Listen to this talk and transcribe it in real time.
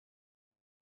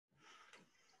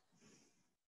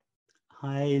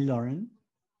Hi, Lauren.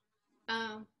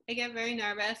 I get very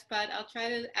nervous, but I'll try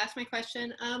to ask my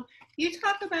question. You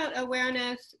talk about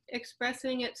awareness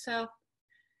expressing itself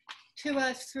to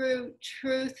us through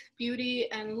truth, beauty,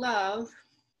 and love.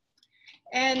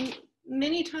 And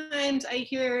many times I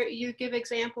hear you give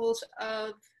examples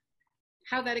of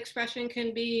how that expression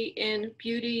can be in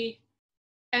beauty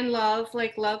and love,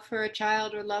 like love for a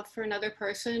child or love for another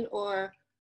person, or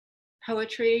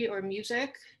poetry or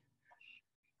music.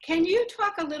 Can you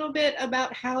talk a little bit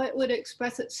about how it would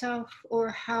express itself, or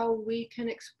how we can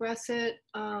express it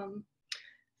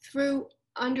through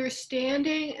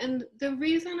understanding? And the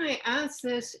reason I ask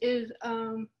this is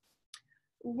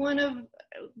one of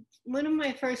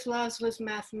my first loves was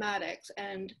mathematics,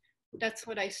 and that's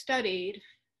what I studied,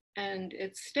 and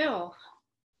it's still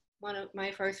one of my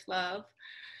first love.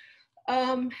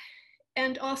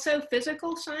 And also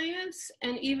physical science,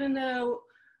 and even though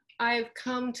I've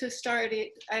come to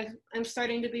I'm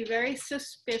starting to be very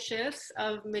suspicious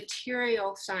of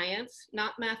material science,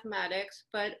 not mathematics,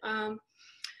 but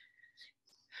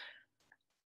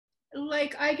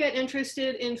like I get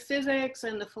interested in physics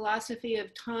and the philosophy of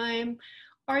time.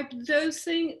 Are those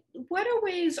things,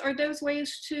 are those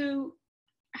ways to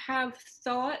have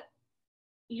thought,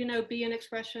 be an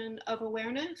expression of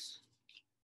awareness?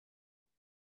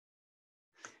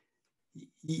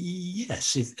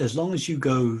 Yes, as long as you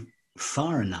go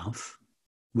far enough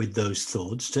with those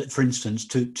thoughts, for instance,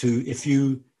 if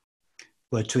you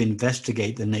were to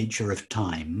investigate the nature of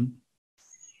time,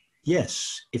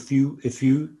 yes, if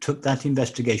you took that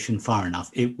investigation far enough,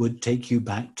 it would take you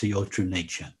back to your true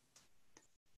nature.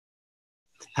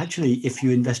 Actually, if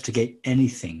you investigate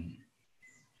anything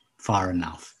far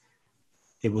enough,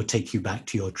 it will take you back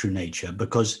to your true nature,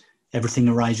 because everything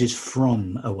arises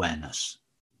from awareness.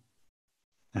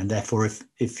 And therefore,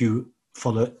 if you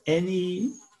follow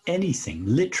anything,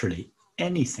 literally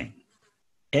anything,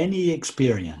 any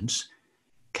experience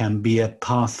can be a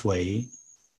pathway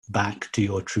back to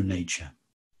your true nature.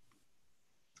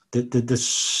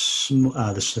 This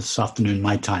afternoon,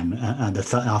 my time,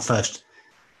 our first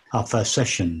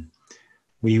session,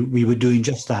 we were doing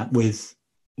just that with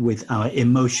our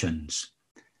emotions,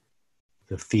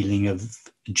 the feeling of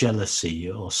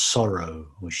jealousy or sorrow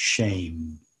or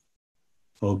shame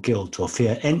or guilt or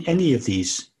fear, any of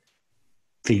these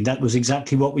feelings. That was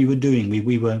exactly what we were doing.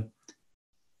 We were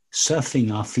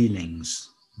surfing our feelings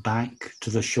back to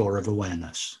the shore of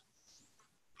awareness.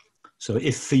 So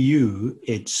if for you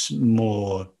it's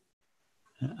more,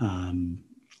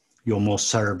 you're more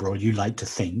cerebral, you like to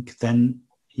think, then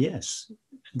yes,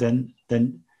 then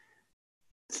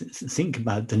think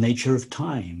about the nature of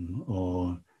time,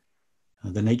 or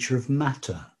the nature of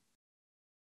matter,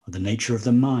 or the nature of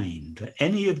the mind.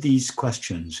 Any of these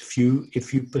questions,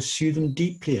 if you pursue them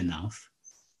deeply enough,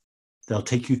 they'll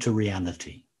take you to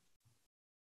reality.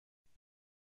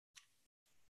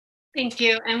 Thank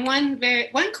you. And one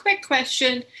quick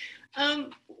question.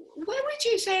 What would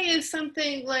you say is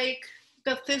something like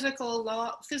the physical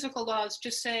laws,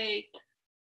 just say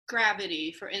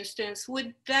gravity, for instance?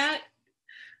 Would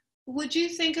you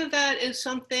think of that as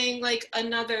something like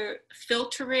another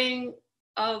filtering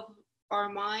of our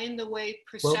mind, the way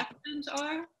perceptions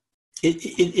are?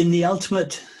 In the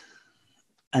ultimate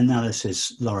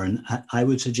analysis, Lauren, I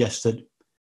would suggest that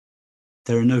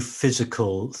there are no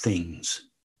physical things.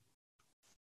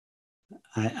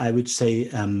 I would say,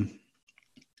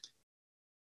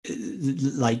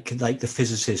 like the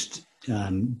physicist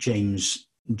James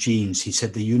Jeans, he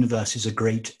said the universe is a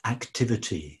great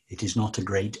activity. It is not a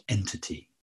great entity.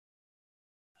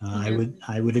 I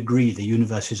would agree. The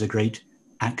universe is a great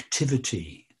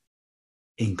activity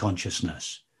in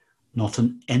consciousness, not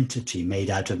an entity made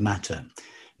out of matter.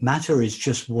 Matter is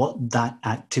just what that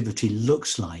activity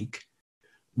looks like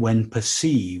when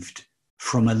perceived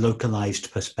from a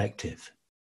localized perspective.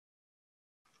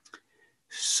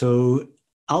 So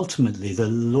ultimately, the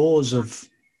laws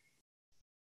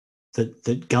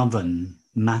that govern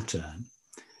matter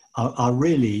are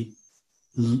really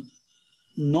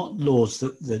not laws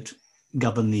that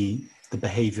govern the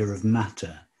behavior of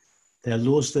matter. They're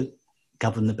laws that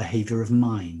govern the behavior of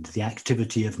mind, the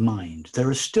activity of mind.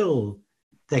 There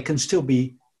can still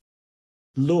be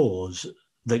laws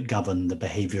that govern the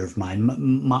behavior of mind.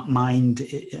 Mind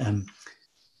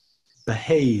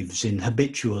behaves in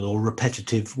habitual or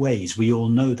repetitive ways. We all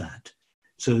know that.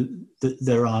 So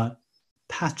there are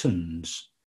patterns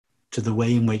to the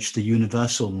way in which the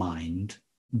universal mind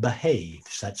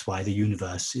behaves. That's why the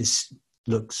universe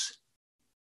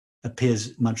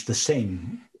appears much the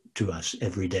same to us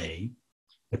every day.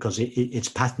 because its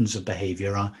patterns of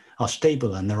behavior are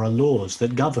stable, and there are laws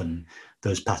that govern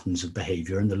those patterns of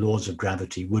behavior, and the laws of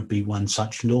gravity would be one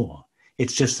such law.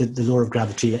 It's just that the law of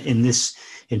gravity in this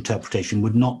interpretation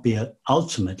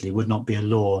ultimately would not be a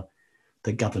law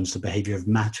that governs the behavior of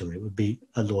matter. It would be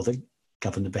a law that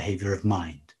governed the behavior of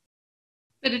mind.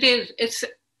 But it's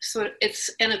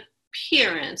an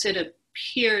appearance. It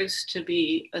appears to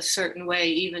be a certain way,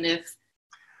 even if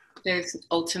there's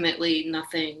ultimately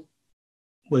nothing.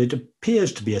 Well, it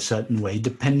appears to be a certain way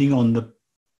depending on the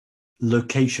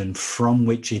location from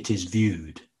which it is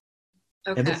viewed.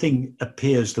 Okay. Everything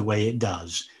appears the way it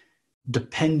does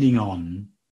depending on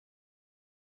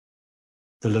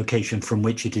the location from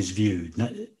which it is viewed.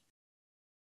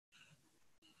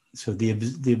 So the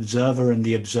observer and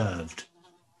the observed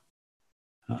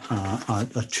are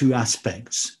two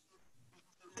aspects.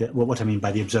 What I mean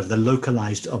by the observer, the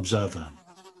localized observer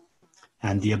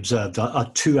and the observed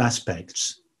are two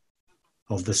aspects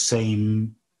of the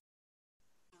same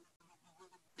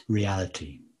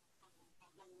reality.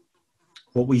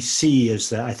 What we see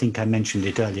is I think I mentioned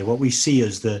it earlier, what we see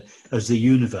as the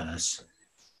universe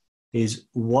is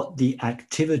what the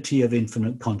activity of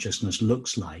infinite consciousness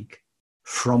looks like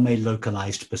from a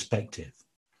localized perspective.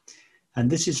 And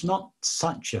this is not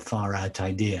such a far out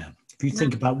idea. If you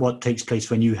think about what takes place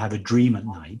when you have a dream at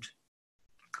night,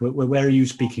 where are you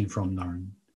speaking from, Lauren?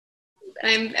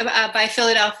 I'm by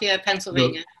Philadelphia,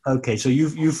 Pennsylvania. Okay, so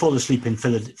you fall asleep in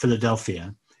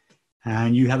Philadelphia,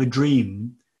 and you have a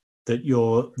dream that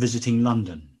you're visiting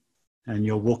London, and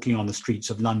you're walking on the streets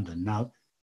of London. Now,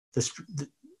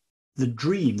 the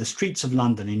dream, the streets of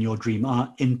London in your dream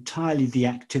are entirely the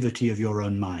activity of your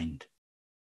own mind.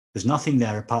 There's nothing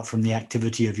there apart from the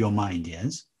activity of your mind,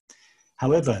 yes?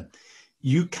 However,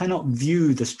 you cannot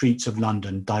view the streets of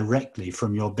London directly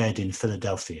from your bed in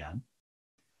Philadelphia.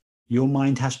 Your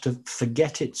mind has to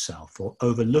forget itself or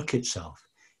overlook itself.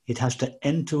 It has to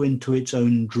enter into its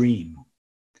own dream,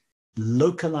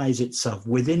 localize itself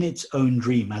within its own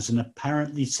dream as an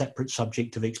apparently separate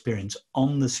subject of experience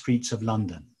on the streets of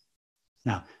London.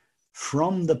 Now,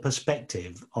 from the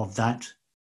perspective of that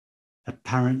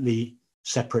apparently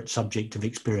separate subject of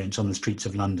experience on the streets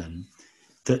of London,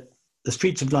 that the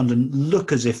streets of London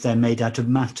look as if they're made out of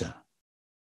matter.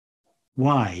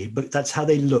 Why? But that's how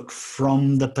they look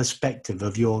from the perspective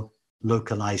of your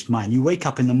localized mind. You wake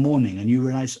up in the morning and you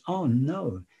realize, oh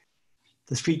no,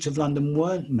 the streets of London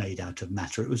weren't made out of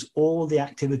matter. It was all the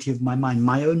activity of my mind.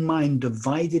 My own mind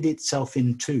divided itself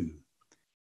in two.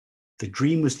 The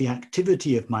dream was the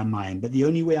activity of my mind, but the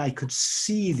only way I could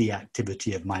see the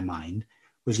activity of my mind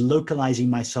was localizing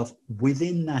myself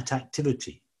within that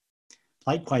activity.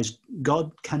 Likewise,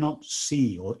 God cannot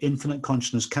see, or infinite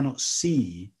consciousness cannot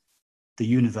see the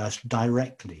universe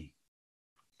directly.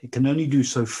 It can only do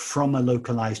so from a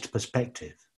localized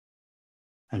perspective.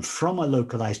 And from a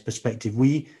localized perspective,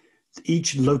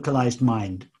 each localized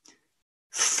mind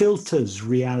filters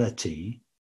reality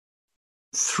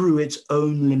through its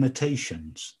own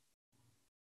limitations.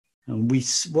 And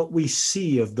what we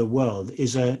see of the world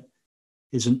is an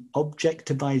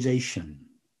objectivization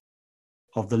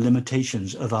of the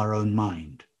limitations of our own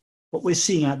mind. What we're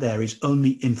seeing out there is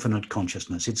only infinite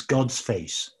consciousness. It's God's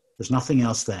face. There's nothing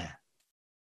else there.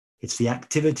 It's the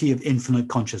activity of infinite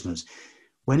consciousness.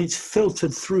 When it's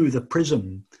filtered through the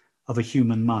prism of a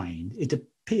human mind, it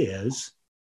appears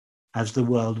as the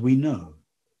world we know.